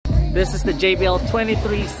This is the JBL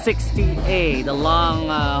 2360A, the long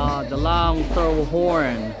throw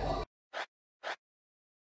horn.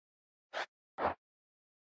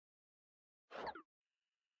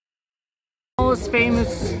 Most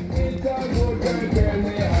famous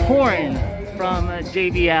horn from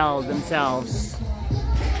JBL themselves.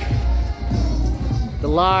 The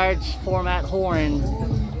large format horn,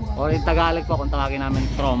 or in Tagalog po kung tawagin namin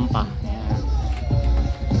trompa.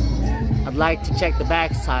 I'd like to check the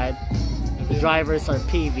back side. The drivers are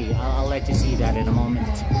Peavey. I'll let you see that in a moment.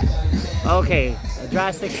 Okay,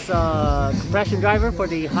 Drastic's compression driver for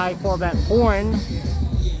the high format horn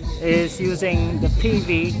is using the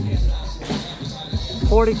Peavey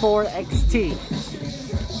 44XT.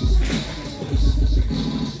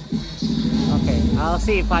 Okay, I'll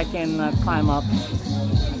see if I can climb up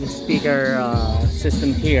the speaker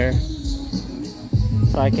system here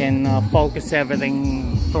so I can focus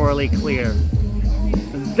everything thoroughly clear.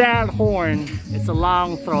 That horn, it's a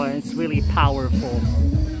long throw and it's really powerful.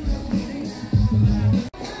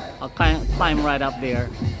 I'll climb right up there.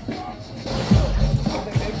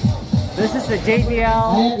 This is the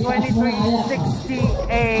JBL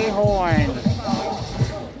 2360A horn.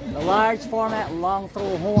 The large format long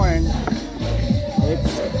throw horn.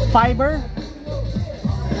 It's fiber.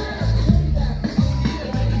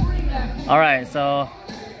 Alright, so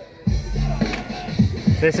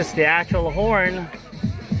this is the actual horn.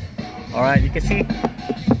 Alright, you can see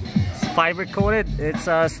it's fiber coated. It's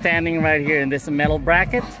standing right here in this metal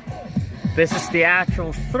bracket. This is the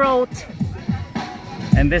actual throat.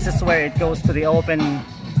 And this is where it goes to the open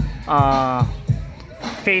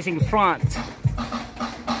facing front.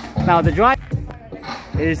 Now the drive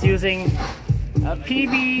is using a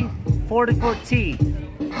Peavey 44T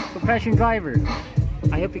compression driver.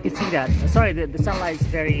 I hope you can see that. Sorry, the sunlight is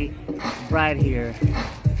very bright here.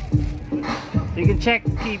 You can check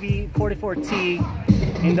Peavey 44T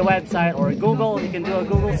in the website or Google. You can do a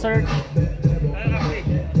Google search.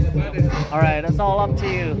 Alright, that's all up to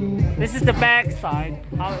you. This is the back side,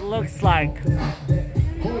 how it looks like.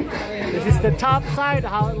 This is the top side,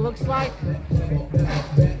 how it looks like.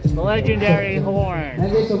 The legendary horn.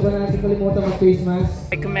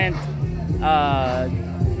 I commend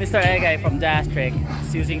Mr. Egay from Dastric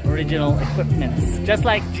is using original equipments, just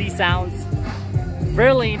like G Sounds,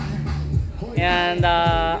 Verlin, and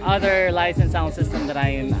other licensed sound system that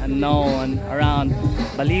I know around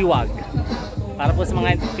Baliwag. Para po sa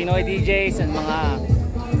mga Pinoy DJs and mga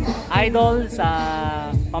idol sa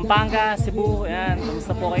Pampanga, Cebu, ayan,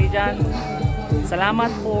 kamusta po kayo dyan? Salamat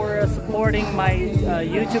for supporting my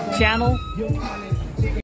YouTube channel.